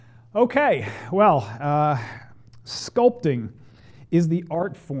Okay, well, sculpting is the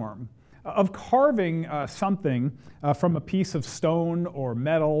art form of carving something from a piece of stone or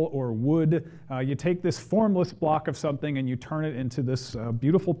metal or wood. You take this formless block of something and you turn it into this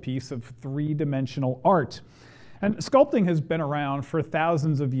beautiful piece of three-dimensional art. And sculpting has been around for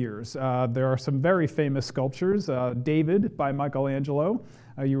thousands of years. There are some very famous sculptures. David by Michelangelo,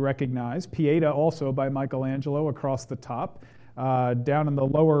 you recognize. Pieta also by Michelangelo across the top. Down in the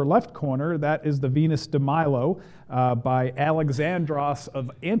lower left corner, that is the Venus de Milo by Alexandros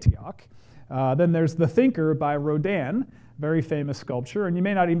of Antioch. Then there's The Thinker by Rodin, very famous sculpture. And you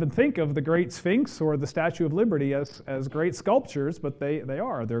may not even think of the Great Sphinx or the Statue of Liberty as great sculptures, but they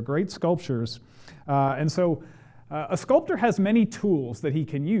are. They're great sculptures. And so a sculptor has many tools that he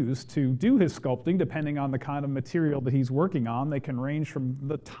can use to do his sculpting, depending on the kind of material that he's working on. They can range from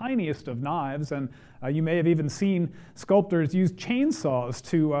the tiniest of knives, and you may have even seen sculptors use chainsaws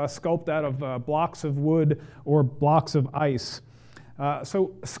to sculpt out of blocks of wood or blocks of ice.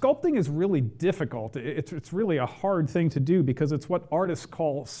 So sculpting is really difficult. It's really a hard thing to do because it's what artists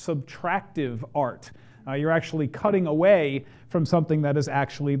call subtractive art. You're actually cutting away from something that is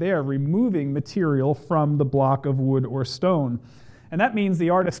actually there, removing material from the block of wood or stone. And that means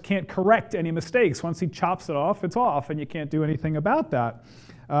the artist can't correct any mistakes. Once he chops it off, it's off, and you can't do anything about that.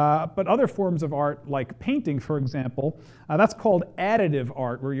 But other forms of art, like painting, for example, that's called additive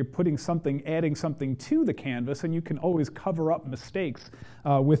art, where you're adding something to the canvas, and you can always cover up mistakes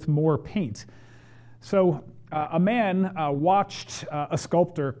with more paint. So a man watched a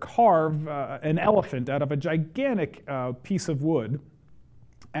sculptor carve an elephant out of a gigantic piece of wood.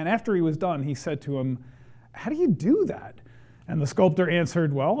 And after he was done, he said to him, "How do you do that?" And the sculptor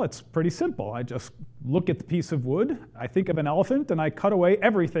answered, "Well, it's pretty simple. I just look at the piece of wood, I think of an elephant, and I cut away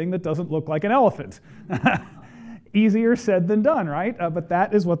everything that doesn't look like an elephant." Easier said than done, right? But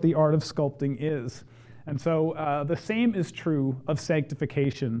that is what the art of sculpting is. And so the same is true of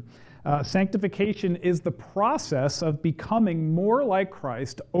sanctification. Sanctification is the process of becoming more like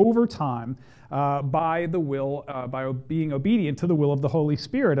Christ over time by being obedient to the will of the Holy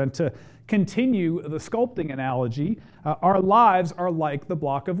Spirit. And to continue the sculpting analogy, our lives are like the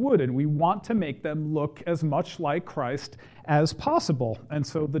block of wood, and we want to make them look as much like Christ as possible. And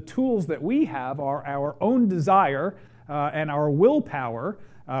so the tools that we have are our own desire and our willpower,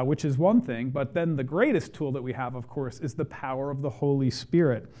 which is one thing, but then the greatest tool that we have, of course, is the power of the Holy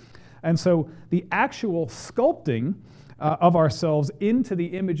Spirit. And so the actual sculpting of ourselves into the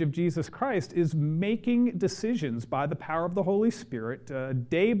image of Jesus Christ is making decisions by the power of the Holy Spirit,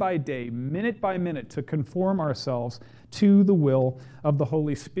 day by day, minute by minute, to conform ourselves to the will of the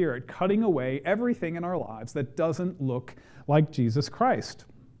Holy Spirit, cutting away everything in our lives that doesn't look like Jesus Christ.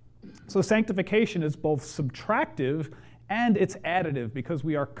 So sanctification is both subtractive and it's additive, because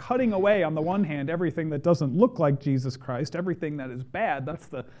we are cutting away, on the one hand, everything that doesn't look like Jesus Christ, everything that is bad. That's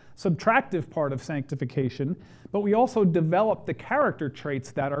the subtractive part of sanctification. But we also develop the character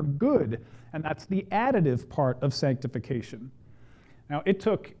traits that are good, and that's the additive part of sanctification. Now, it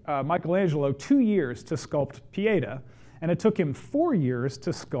took Michelangelo 2 years to sculpt Pieta, and it took him 4 years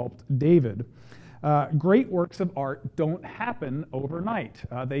to sculpt David. Great works of art don't happen overnight.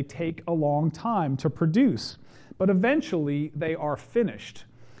 They take a long time to produce, but eventually they are finished.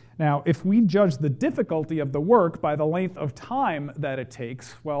 Now, if we judge the difficulty of the work by the length of time that it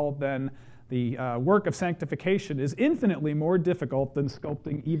takes, well, then the work of sanctification is infinitely more difficult than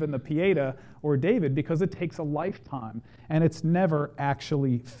sculpting even the Pieta or David, because it takes a lifetime and it's never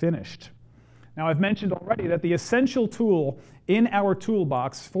actually finished. Now, I've mentioned already that the essential tool in our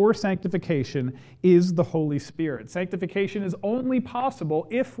toolbox for sanctification is the Holy Spirit. Sanctification is only possible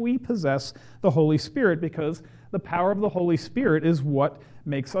if we possess the Holy Spirit, because the power of the Holy Spirit is what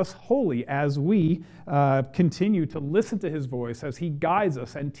makes us holy as we continue to listen to His voice, as He guides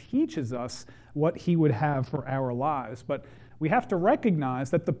us and teaches us what He would have for our lives. But we have to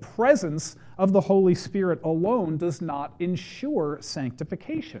recognize that the presence of the Holy Spirit alone does not ensure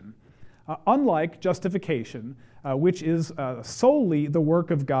sanctification. Unlike justification, which is solely the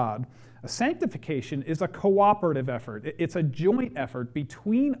work of God, sanctification is a cooperative effort. It's a joint effort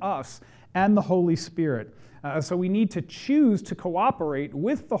between us and the Holy Spirit. So we need to choose to cooperate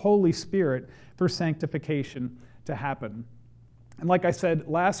with the Holy Spirit for sanctification to happen. And like I said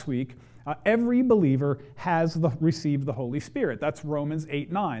last week, every believer has received the Holy Spirit. That's Romans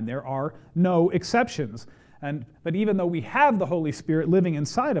 8:9. There are no exceptions. But even though we have the Holy Spirit living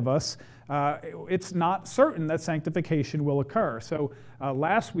inside of us, it's not certain that sanctification will occur. So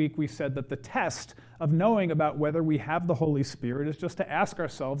last week we said that the test of knowing about whether we have the Holy Spirit is just to ask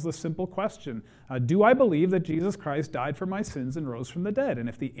ourselves the simple question, do I believe that Jesus Christ died for my sins and rose from the dead? And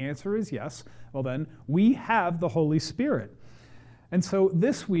if the answer is yes, well then we have the Holy Spirit. And so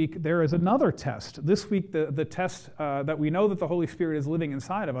this week there is another test. This week the test that we know that the Holy Spirit is living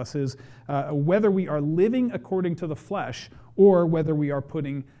inside of us is whether we are living according to the flesh or whether we are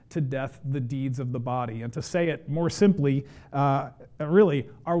putting to death the deeds of the body. And to say it more simply, really,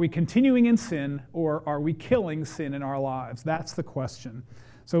 are we continuing in sin or are we killing sin in our lives? That's the question.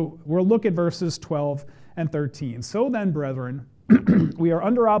 So we'll look at verses 12 and 13. So then, brethren, we are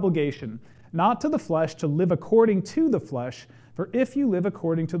under obligation, not to the flesh, to live according to the flesh. For if you live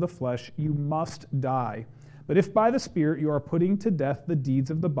according to the flesh, you must die. But if by the Spirit you are putting to death the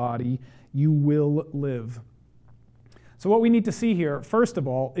deeds of the body, you will live. So what we need to see here, first of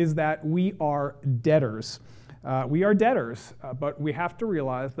all, is that we are debtors. We are debtors, but we have to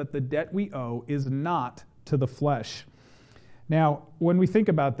realize that the debt we owe is not to the flesh. Now, when we think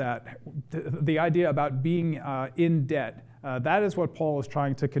about that, the idea about being in debt, that is what Paul is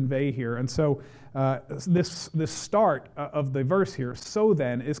trying to convey here. And so this start of the verse here, so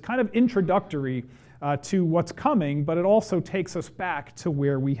then, is kind of introductory to what's coming, but it also takes us back to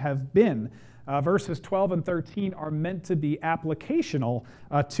where we have been. Verses 12 and 13 are meant to be applicational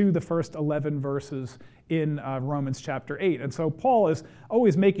to the first 11 verses in Romans chapter 8. And so Paul is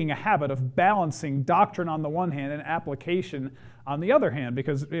always making a habit of balancing doctrine on the one hand and application on the other hand,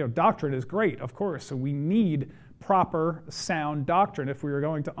 because doctrine is great, of course, so we need proper, sound doctrine if we are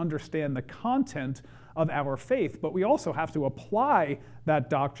going to understand the content of our faith, but we also have to apply that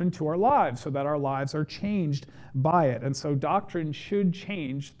doctrine to our lives so that our lives are changed by it. And so doctrine should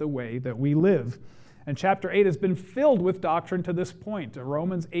change the way that we live. And chapter 8 has been filled with doctrine to this point.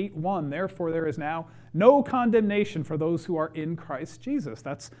 Romans 8:1, therefore there is now no condemnation for those who are in Christ Jesus.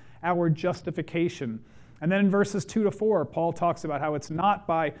 That's our justification. And then in verses 2 to 4, Paul talks about how it's not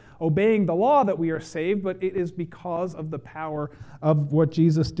by obeying the law that we are saved, but it is because of the power of what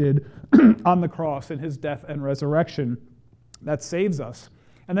Jesus did on the cross in his death and resurrection that saves us.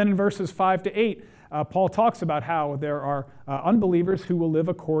 And then in verses 5 to 8, Paul talks about how there are unbelievers who will live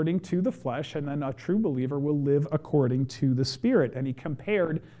according to the flesh, and then a true believer will live according to the Spirit. And he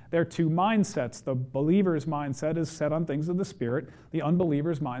compared their two mindsets. The believer's mindset is set on things of the Spirit. The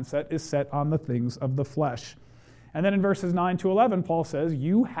unbeliever's mindset is set on the things of the flesh. And then in verses 9 to 11, Paul says,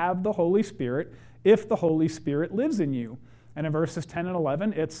 you have the Holy Spirit if the Holy Spirit lives in you. And in verses 10 and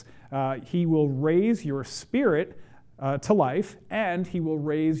 11, it's he will raise your spirit to life, and he will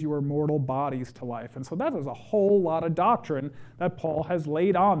raise your mortal bodies to life. And so that is a whole lot of doctrine that Paul has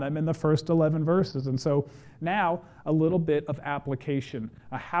laid on them in the first 11 verses. And so now a little bit of application.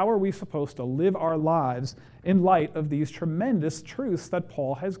 How are we supposed to live our lives in light of these tremendous truths that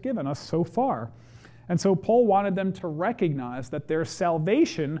Paul has given us so far? And so Paul wanted them to recognize that their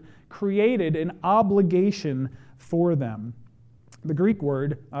salvation created an obligation for them. The Greek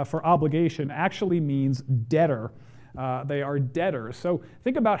word for obligation actually means debtor. They are debtors. So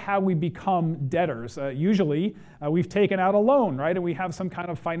think about how we become debtors. Usually we've taken out a loan, right? And we have some kind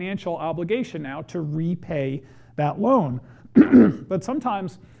of financial obligation now to repay that loan. But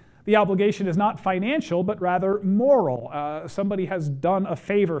sometimes the obligation is not financial, but rather moral. Somebody has done a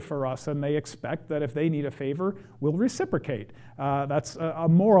favor for us, and they expect that if they need a favor, we'll reciprocate. That's a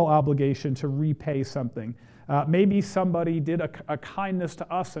moral obligation to repay something. Maybe somebody did a kindness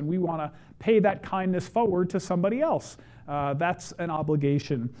to us and we want to pay that kindness forward to somebody else. That's an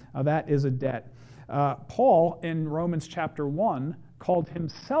obligation. That is a debt. Paul, in Romans chapter 1, called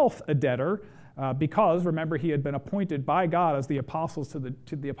himself a debtor because, remember, he had been appointed by God as the apostle to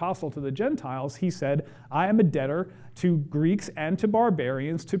the Gentiles. He said, I am a debtor to Greeks and to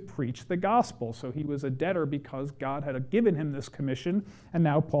barbarians to preach the gospel. So he was a debtor because God had given him this commission, and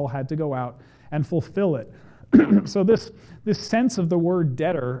now Paul had to go out and fulfill it. So this sense of the word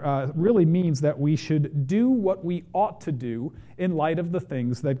debtor really means that we should do what we ought to do in light of the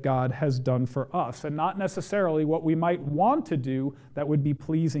things that God has done for us, and not necessarily what we might want to do that would be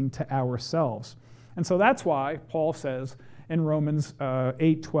pleasing to ourselves. And so that's why Paul says in Romans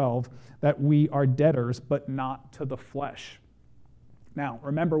 8:12 that we are debtors, but not to the flesh. Now,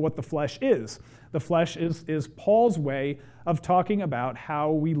 remember what the flesh is. The flesh is Paul's way of talking about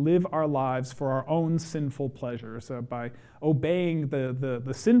how we live our lives for our own sinful pleasures, by obeying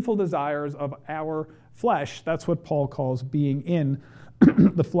the sinful desires of our flesh. That's what Paul calls being in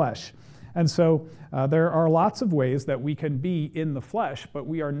the flesh. And so there are lots of ways that we can be in the flesh, but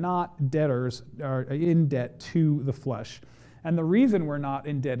we are not debtors or in debt to the flesh. And the reason we're not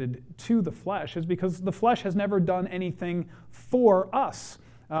indebted to the flesh is because the flesh has never done anything for us.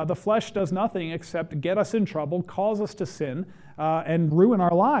 The flesh does nothing except get us in trouble, cause us to sin, and ruin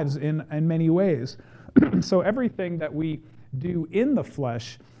our lives in many ways. So everything that we do in the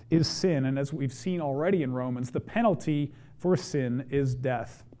flesh is sin. And as we've seen already in Romans, the penalty for sin is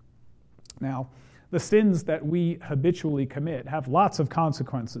death. Now, the sins that we habitually commit have lots of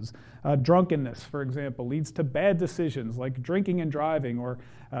consequences. Drunkenness, for example, leads to bad decisions like drinking and driving, or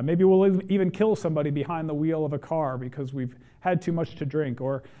maybe we'll even kill somebody behind the wheel of a car because we've had too much to drink,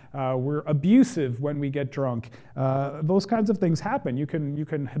 or we're abusive when we get drunk. Those kinds of things happen. You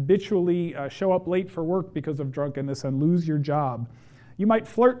can habitually show up late for work because of drunkenness and lose your job. You might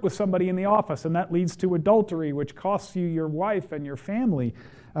flirt with somebody in the office, and that leads to adultery, which costs you your wife and your family.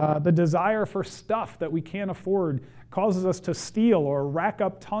 The desire for stuff that we can't afford causes us to steal or rack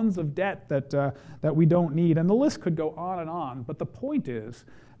up tons of debt that we don't need. And the list could go on and on. But the point is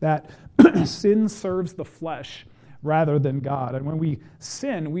that sin serves the flesh rather than God. And when we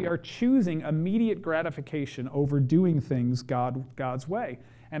sin, we are choosing immediate gratification over doing things God's way.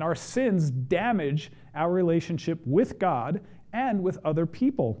 And our sins damage our relationship with God and with other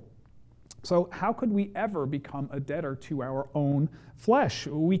people. So how could we ever become a debtor to our own flesh?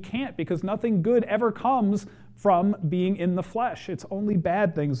 We can't, because nothing good ever comes from being in the flesh. It's only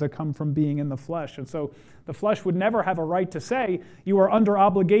bad things that come from being in the flesh. And so the flesh would never have a right to say, you are under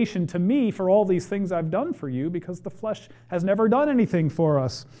obligation to me for all these things I've done for you, because the flesh has never done anything for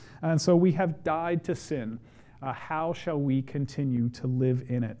us. And so we have died to sin. How shall we continue to live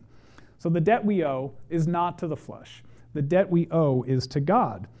in it? So the debt we owe is not to the flesh. The debt we owe is to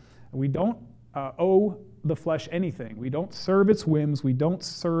God. We don't owe the flesh anything. We don't serve its whims. We don't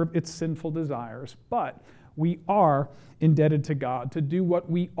serve its sinful desires. But we are indebted to God to do what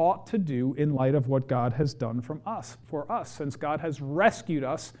we ought to do in light of what God has done for us, since God has rescued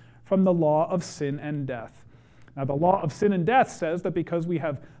us from the law of sin and death. Now, the law of sin and death says that because we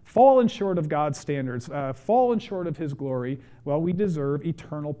have fallen short of God's standards, fallen short of His glory, well, we deserve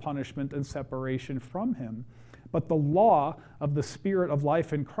eternal punishment and separation from Him. But the law of the Spirit of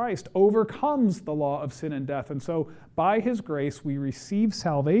life in Christ overcomes the law of sin and death. And so by His grace, we receive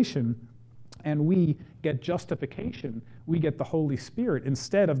salvation and we get justification. We get the Holy Spirit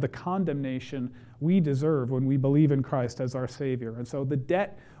instead of the condemnation we deserve when we believe in Christ as our Savior. And so the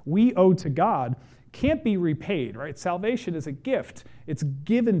debt we owe to God can't be repaid, right? Salvation is a gift. It's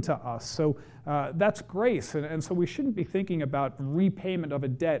given to us. So that's grace. And so we shouldn't be thinking about repayment of a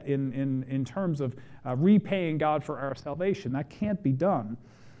debt in terms of repaying God for our salvation. That can't be done.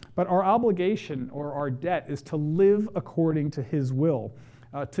 But our obligation or our debt is to live according to His will,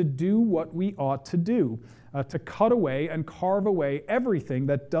 to do what we ought to do, to cut away and carve away everything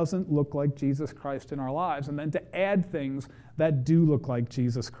that doesn't look like Jesus Christ in our lives, and then to add things that do look like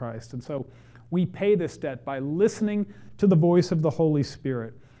Jesus Christ. And so we pay this debt by listening to the voice of the Holy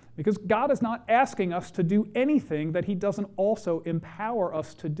Spirit, because God is not asking us to do anything that He doesn't also empower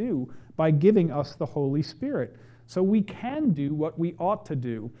us to do by giving us the Holy Spirit. So we can do what we ought to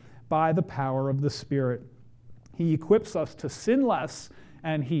do by the power of the Spirit. He equips us to sin less,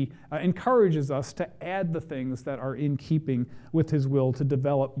 and He encourages us to add the things that are in keeping with His will to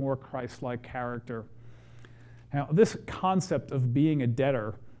develop more Christ-like character. Now, this concept of being a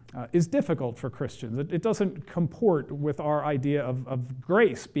debtor is difficult for Christians. It doesn't comport with our idea of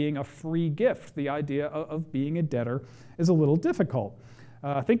grace being a free gift. The idea of being a debtor is a little difficult.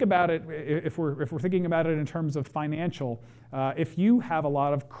 Think about it, if we're thinking about it in terms of financial, if you have a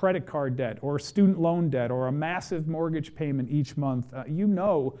lot of credit card debt or student loan debt or a massive mortgage payment each month, you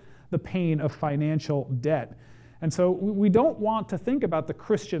know the pain of financial debt. And so we don't want to think about the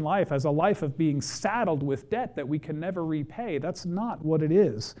Christian life as a life of being saddled with debt that we can never repay. That's not what it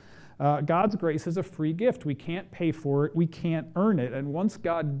is. God's grace is a free gift. We can't pay for it. We can't earn it. And once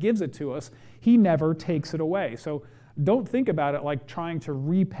God gives it to us, He never takes it away. So don't think about it like trying to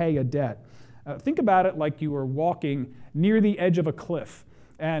repay a debt. Think about it like you were walking near the edge of a cliff,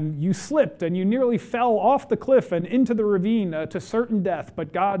 and you slipped and you nearly fell off the cliff and into the ravine to certain death,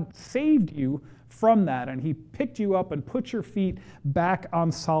 but God saved you from that, and He picked you up and put your feet back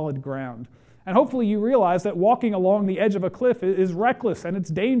on solid ground. And hopefully you realize that walking along the edge of a cliff is reckless and it's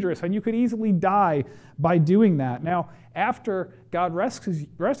dangerous, and you could easily die by doing that. Now, after God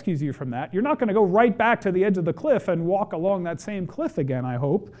rescues you from that, you're not going to go right back to the edge of the cliff and walk along that same cliff again, I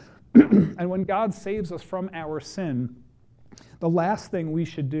hope. And when God saves us from our sin, the last thing we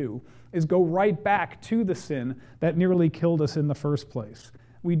should do is go right back to the sin that nearly killed us in the first place.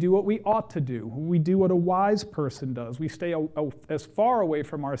 We do what we ought to do. We do what a wise person does. We stay as far away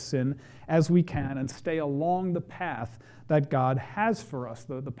from our sin as we can and stay along the path that God has for us,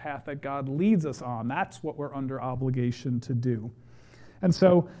 the path that God leads us on. That's what we're under obligation to do. And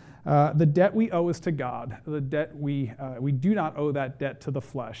so the debt we owe is to God. The debt we do not owe that debt to the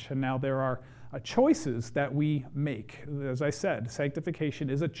flesh. And now there are choices that we make. As I said, sanctification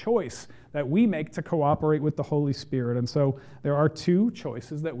is a choice that we make to cooperate with the Holy Spirit. And so there are two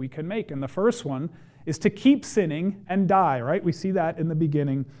choices that we can make. And the first one is to keep sinning and die, right? We see that in the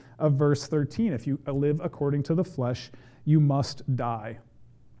beginning of verse 13. If you live according to the flesh, you must die.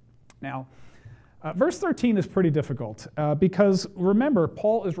 Now, verse 13 is pretty difficult because remember,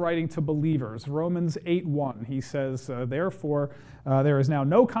 Paul is writing to believers. Romans 8:1, he says, therefore, there is now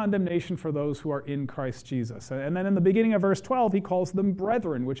no condemnation for those who are in Christ Jesus. And then in the beginning of verse 12, he calls them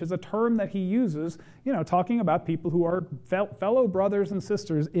brethren, which is a term that he uses, talking about people who are fellow brothers and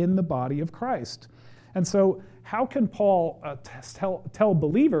sisters in the body of Christ. And so how can Paul tell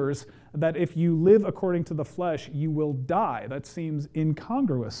believers that if you live according to the flesh, you will die? That seems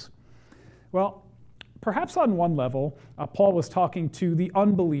incongruous. Well, perhaps on one level, Paul was talking to the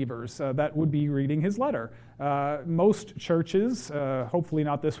unbelievers that would be reading his letter. Most churches, hopefully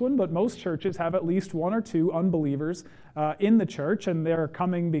not this one, but most churches have at least one or two unbelievers in the church, and they're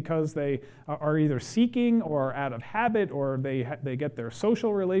coming because they are either seeking or out of habit, or they get their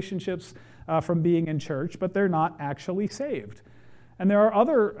social relationships from being in church, but they're not actually saved. And there are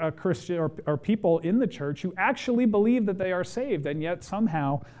other Christian or people in the church who actually believe that they are saved and yet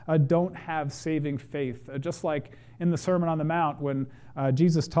somehow don't have saving faith. Just like in the Sermon on the Mount when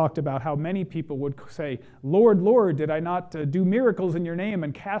Jesus talked about how many people would say, Lord, Lord, did I not do miracles in your name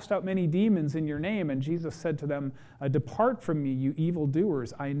and cast out many demons in your name? And Jesus said to them, depart from me, you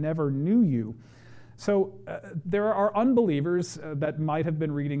evildoers, I never knew you. So there are unbelievers that might have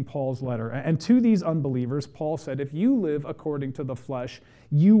been reading Paul's letter. And to these unbelievers, Paul said, if you live according to the flesh,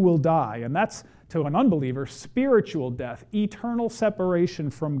 you will die. And that's, to an unbeliever, spiritual death, eternal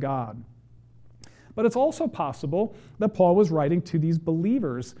separation from God. But it's also possible that Paul was writing to these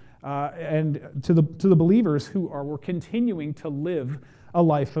believers and to the believers who were continuing to live a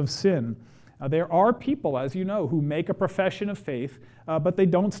life of sin. There are people, as you know, who make a profession of faith, but they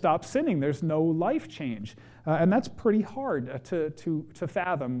don't stop sinning. There's no life change. And that's pretty hard to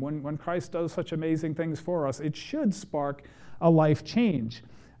fathom. When Christ does such amazing things for us, it should spark a life change.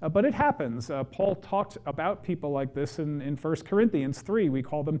 But it happens. Paul talked about people like this in 1 Corinthians 3. We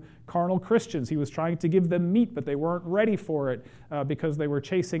call them carnal Christians. He was trying to give them meat, but they weren't ready for it because they were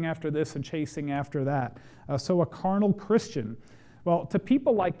chasing after this and chasing after that. So a carnal Christian. Well, to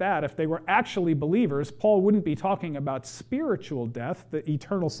people like that, if they were actually believers, Paul wouldn't be talking about spiritual death, the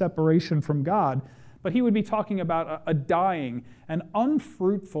eternal separation from God, but he would be talking about a dying, an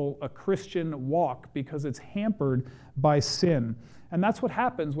unfruitful Christian walk because it's hampered by sin. And that's what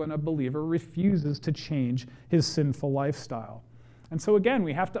happens when a believer refuses to change his sinful lifestyle. And so again,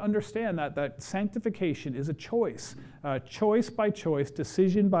 we have to understand that sanctification is a choice by choice,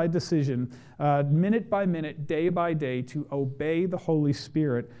 decision by decision, minute by minute, day by day, to obey the Holy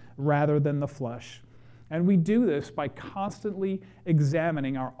Spirit rather than the flesh. And we do this by constantly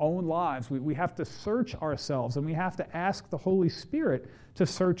examining our own lives. We have to search ourselves, and we have to ask the Holy Spirit to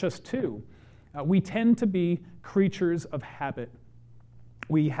search us too. We tend to be creatures of habit.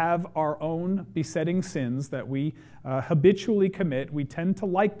 We have our own besetting sins that we habitually commit. We tend to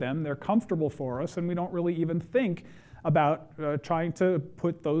like them. They're comfortable for us, and we don't really even think about trying to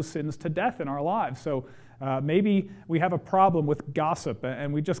put those sins to death in our lives. So maybe we have a problem with gossip,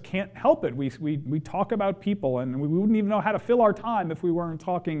 and we just can't help it. We talk about people, and we wouldn't even know how to fill our time if we weren't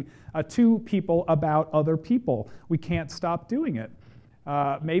talking to people about other people. We can't stop doing it.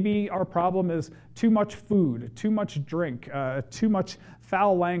 Maybe our problem is too much food, too much drink, too much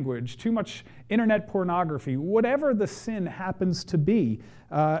foul language, too much internet pornography. Whatever the sin happens to be,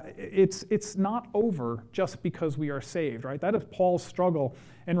 it's not over just because we are saved, right? That is Paul's struggle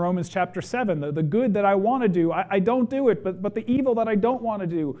in Romans chapter 7. The good that I want to do, I don't do it, but the evil that I don't want to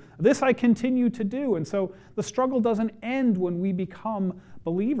do, this I continue to do. And so the struggle doesn't end when we become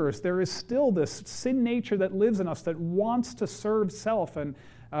believers. There is still this sin nature that lives in us that wants to serve self. And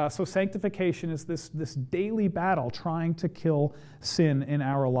so sanctification is this daily battle trying to kill sin in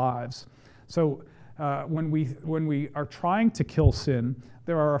our lives. So when we are trying to kill sin,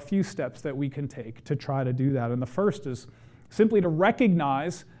 there are a few steps that we can take to try to do that. And the first is simply to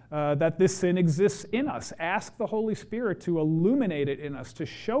recognize that this sin exists in us. Ask the Holy Spirit to illuminate it in us, to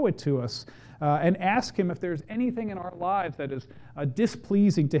show it to us, and ask Him if there's anything in our lives that is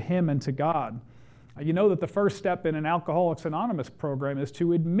displeasing to Him and to God. You know that the first step in an Alcoholics Anonymous program is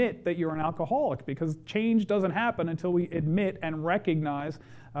to admit that you're an alcoholic, because change doesn't happen until we admit and recognize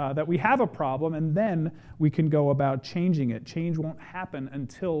that we have a problem, and then we can go about changing it. Change won't happen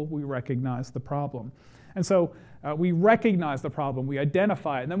until we recognize the problem. And so we recognize the problem, we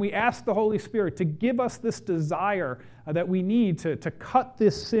identify it, and then we ask the Holy Spirit to give us this desire that we need to cut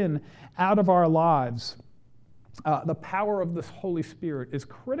this sin out of our lives. The power of this Holy Spirit is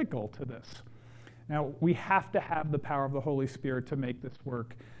critical to this. Now, we have to have the power of the Holy Spirit to make this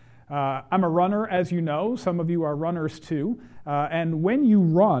work. I'm a runner, as you know. Some of you are runners too. And when you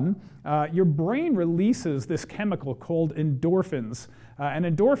run, your brain releases this chemical called endorphins. And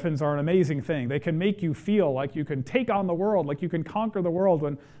endorphins are an amazing thing. They can make you feel like you can take on the world, like you can conquer the world.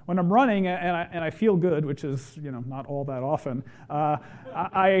 When I'm running and I feel good, which is not all that often,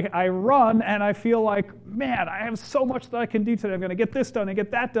 I run and I feel like, man, I have so much that I can do today. I'm going to get this done and get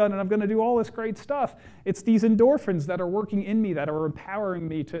that done, and I'm going to do all this great stuff. It's these endorphins that are working in me, that are empowering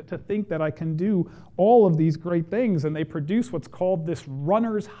me to think that I can do all of these great things, and they produce what's called this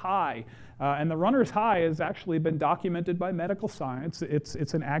runner's high. And the runner's high has actually been documented by medical science.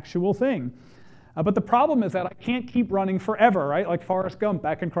 It's an actual thing. But the problem is that I can't keep running forever, right? Like Forrest Gump,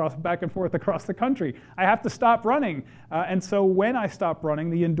 back and forth across the country. I have to stop running. And so when I stop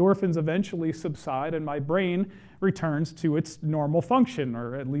running, the endorphins eventually subside and my brain returns to its normal function,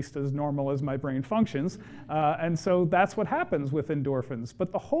 or at least as normal as my brain functions. And so that's what happens with endorphins.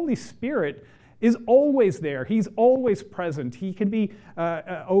 But the Holy Spirit is always there. He's always present. He can be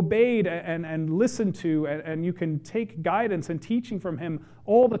obeyed and listened to, and you can take guidance and teaching from him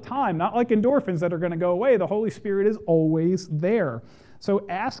all the time. Not like endorphins that are going to go away. The Holy Spirit is always there. So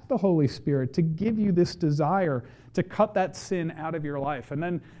ask the Holy Spirit to give you this desire to cut that sin out of your life. And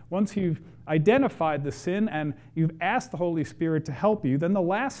then once you've identified the sin and you've asked the Holy Spirit to help you, then the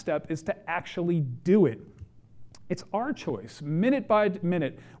last step is to actually do it. It's our choice. Minute by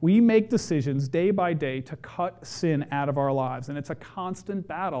minute, we make decisions day by day to cut sin out of our lives. And it's a constant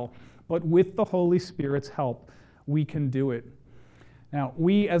battle, but with the Holy Spirit's help, we can do it. Now,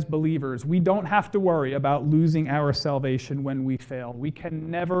 we as believers, we don't have to worry about losing our salvation when we fail. We can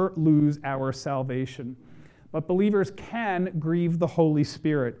never lose our salvation. But believers can grieve the Holy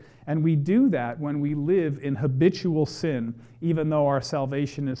Spirit, and we do that when we live in habitual sin, even though our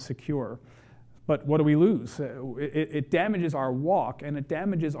salvation is secure. But what do we lose? It damages our walk, and it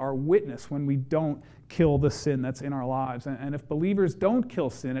damages our witness when we don't kill the sin that's in our lives. And if believers don't kill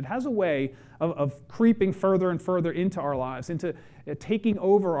sin, it has a way of creeping further and further into our lives, into taking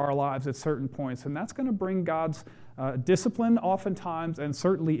over our lives at certain points. And that's going to bring God's discipline oftentimes, and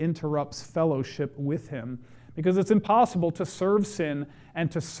certainly interrupts fellowship with him, because it's impossible to serve sin and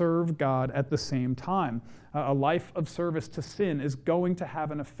to serve God at the same time. A life of service to sin is going to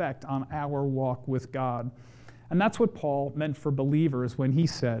have an effect on our walk with God. And that's what Paul meant for believers when he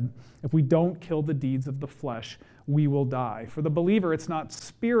said, if we don't kill the deeds of the flesh, we will die. For the believer, it's not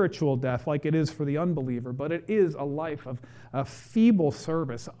spiritual death like it is for the unbeliever, but it is a life of feeble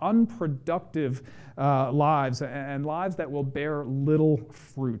service, unproductive lives, and lives that will bear little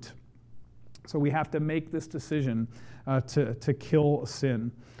fruit. So we have to make this decision to kill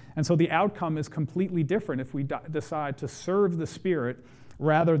sin. And so the outcome is completely different if we decide to serve the Spirit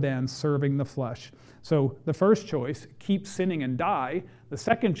rather than serving the flesh. So the first choice, keep sinning and die. The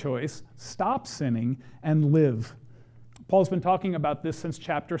second choice, stop sinning and live. Paul's been talking about this since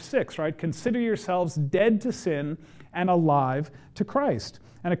chapter 6, right? Consider yourselves dead to sin and alive to Christ.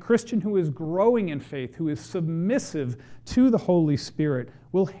 And a Christian who is growing in faith, who is submissive to the Holy Spirit,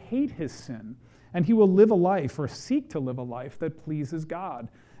 will hate his sin, and he will live a life, or seek to live a life, that pleases God.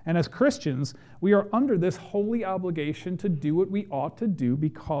 And as Christians, we are under this holy obligation to do what we ought to do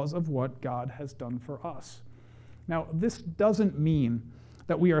because of what God has done for us. Now, this doesn't mean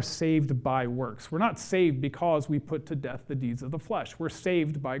that we are saved by works. We're not saved because we put to death the deeds of the flesh. We're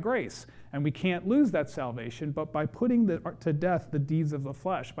saved by grace, and we can't lose that salvation, but by putting to death the deeds of the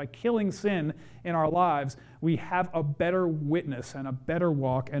flesh, by killing sin in our lives, we have a better witness and a better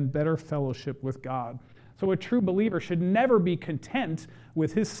walk and better fellowship with God. So a true believer should never be content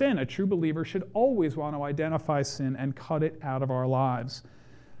with his sin. A true believer should always want to identify sin and cut it out of our lives.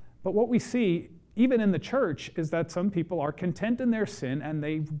 But what we see, even in the church, is that some people are content in their sin and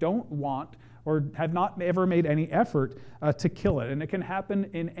they don't want or have not ever made any effort to kill it. And it can happen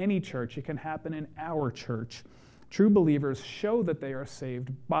in any church. It can happen in our church. True believers show that they are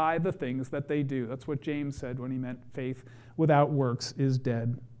saved by the things that they do. That's what James said when he meant faith without works is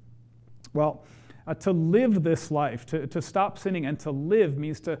dead. Well, to live this life, to stop sinning and to live,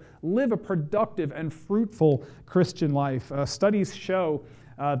 means to live a productive and fruitful Christian life. Studies show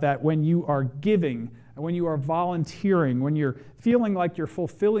that when you are giving, when you are volunteering, when you're feeling like you're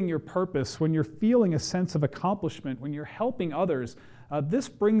fulfilling your purpose, when you're feeling a sense of accomplishment, when you're helping others, this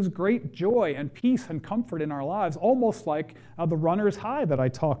brings great joy and peace and comfort in our lives, almost like the runner's high that I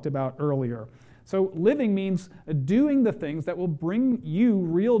talked about earlier. So living means doing the things that will bring you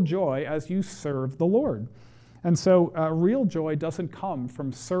real joy as you serve the Lord. And so real joy doesn't come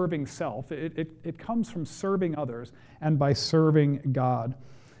from serving self. It comes from serving others and by serving God.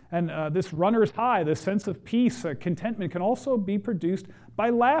 And this runner's high, this sense of peace, contentment, can also be produced by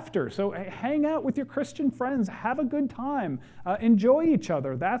laughter. So hang out with your Christian friends, have a good time, enjoy each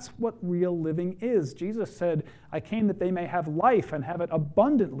other. That's what real living is. Jesus said, I came that they may have life and have it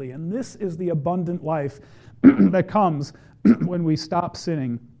abundantly. And this is the abundant life that comes when we stop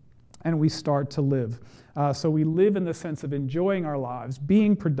sinning and we start to live. So we live in the sense of enjoying our lives,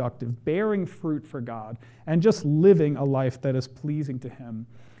 being productive, bearing fruit for God, and just living a life that is pleasing to Him.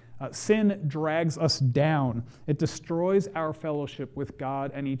 Sin drags us down. It destroys our fellowship with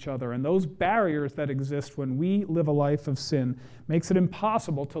God and each other. And those barriers that exist when we live a life of sin makes it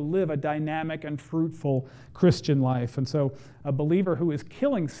impossible to live a dynamic and fruitful Christian life. And so a believer who is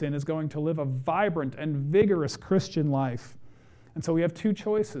killing sin is going to live a vibrant and vigorous Christian life. And so we have two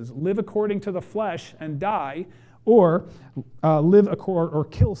choices: live according to the flesh and die, or or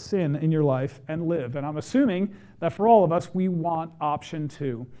kill sin in your life and live. And I'm assuming that for all of us, we want option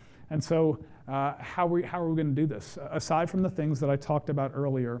 2. And so how are we going to do this? Aside from the things that I talked about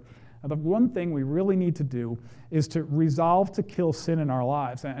earlier, the one thing we really need to do is to resolve to kill sin in our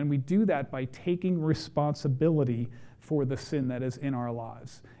lives. And we do that by taking responsibility for the sin that is in our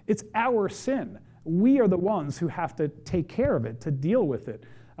lives. It's our sin. We are the ones who have to take care of it, to deal with it.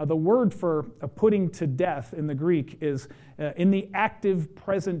 The word for putting to death in the Greek is in the active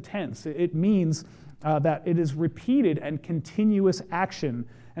present tense. It means that it is repeated and continuous action.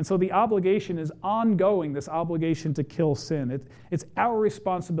 And so the obligation is ongoing, this obligation to kill sin. It's our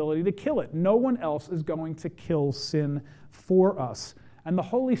responsibility to kill it. No one else is going to kill sin for us. And the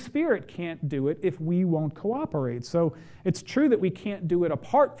Holy Spirit can't do it if we won't cooperate. So it's true that we can't do it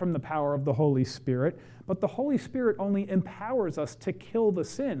apart from the power of the Holy Spirit, but the Holy Spirit only empowers us to kill the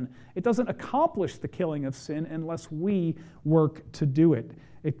sin. It doesn't accomplish the killing of sin unless we work to do it.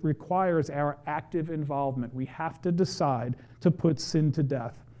 It requires our active involvement. We have to decide to put sin to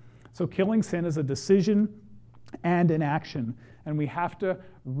death. So killing sin is a decision and an action. And we have to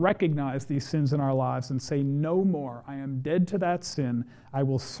recognize these sins in our lives and say, no more. I am dead to that sin. I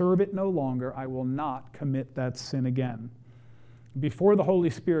will serve it no longer. I will not commit that sin again. Before the Holy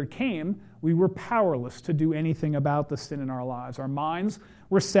Spirit came, we were powerless to do anything about the sin in our lives. Our minds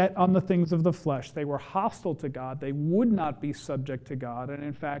were set on the things of the flesh. They were hostile to God. They would not be subject to God, and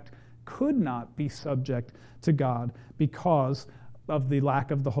in fact, could not be subject to God because of the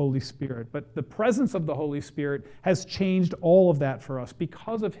lack of the Holy Spirit. But the presence of the Holy Spirit has changed all of that for us.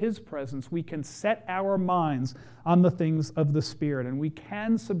 Because of His presence, we can set our minds on the things of the Spirit, and we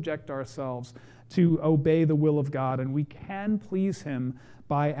can subject ourselves to obey the will of God, and we can please Him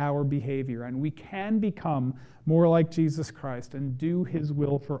by our behavior, and we can become more like Jesus Christ and do His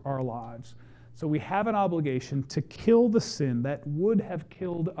will for our lives. So we have an obligation to kill the sin that would have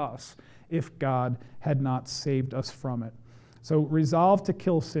killed us if God had not saved us from it. So resolve to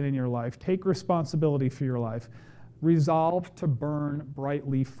kill sin in your life. Take responsibility for your life. Resolve to burn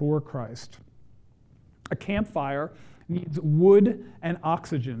brightly for Christ. A campfire needs wood and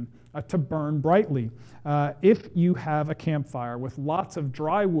oxygen to burn brightly. If you have a campfire with lots of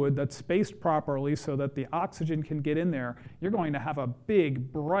dry wood that's spaced properly so that the oxygen can get in there, you're going to have a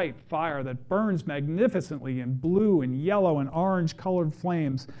big, bright fire that burns magnificently in blue and yellow and orange colored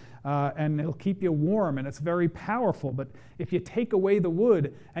flames. And it'll keep you warm, and it's very powerful. But if you take away the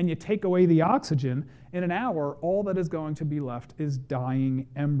wood and you take away the oxygen, in an hour, all that is going to be left is dying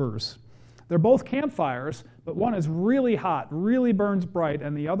embers. They're both campfires, but one is really hot, really burns bright,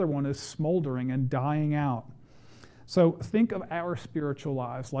 and the other one is smoldering and dying out. So think of our spiritual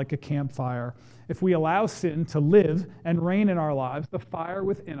lives like a campfire. If we allow sin to live and reign in our lives, the fire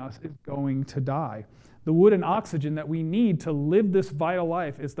within us is going to die. The wood and oxygen that we need to live this vital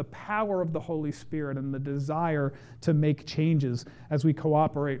life is the power of the Holy Spirit and the desire to make changes as we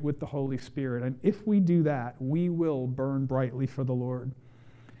cooperate with the Holy Spirit. And if we do that, we will burn brightly for the Lord.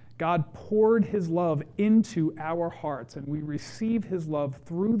 God poured His love into our hearts, and we receive His love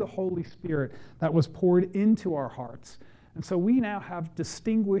through the Holy Spirit that was poured into our hearts. And so we now have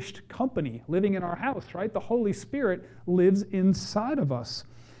distinguished company living in our house, right? The Holy Spirit lives inside of us.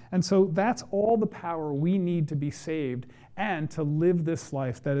 And so that's all the power we need to be saved and to live this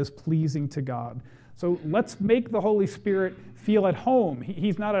life that is pleasing to God. So let's make the Holy Spirit feel at home.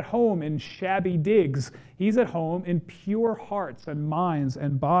 He's not at home in shabby digs. He's at home in pure hearts and minds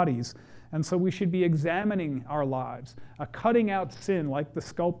and bodies. And so we should be examining our lives, cutting out sin like the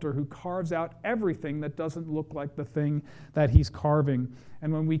sculptor who carves out everything that doesn't look like the thing that he's carving.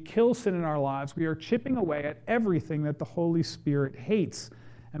 And when we kill sin in our lives, we are chipping away at everything that the Holy Spirit hates.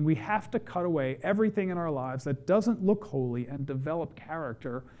 And we have to cut away everything in our lives that doesn't look holy and develop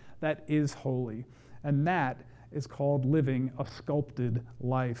character that is holy. And that is called living a sculpted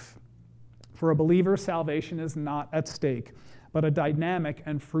life. For a believer, salvation is not at stake, but a dynamic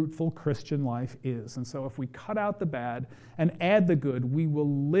and fruitful Christian life is. And so if we cut out the bad and add the good, we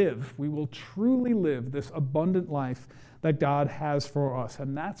will truly live this abundant life that God has for us.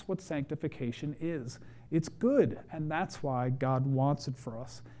 And that's what sanctification is. It's good, and that's why God wants it for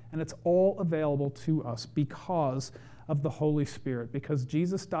us. And it's all available to us because of the Holy Spirit, because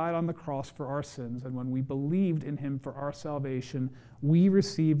Jesus died on the cross for our sins, and when we believed in him for our salvation, we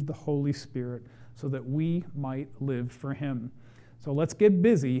received the Holy Spirit so that we might live for him. So let's get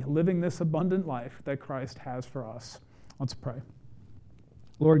busy living this abundant life that Christ has for us. Let's pray.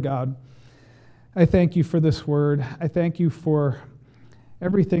 Lord God, I thank you for this word. I thank you for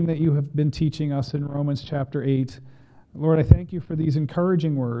everything that you have been teaching us in Romans chapter 8. Lord, I thank you for these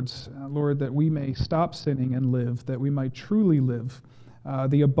encouraging words, Lord, that we may stop sinning and live, that we might truly live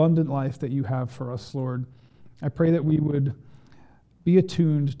the abundant life that you have for us, Lord. I pray that we would be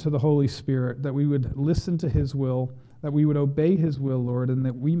attuned to the Holy Spirit, that we would listen to his will, that we would obey his will, Lord, and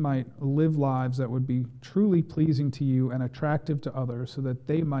that we might live lives that would be truly pleasing to you and attractive to others so that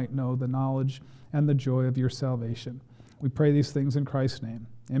they might know the knowledge and the joy of your salvation. We pray these things in Christ's name.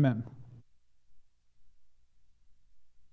 Amen.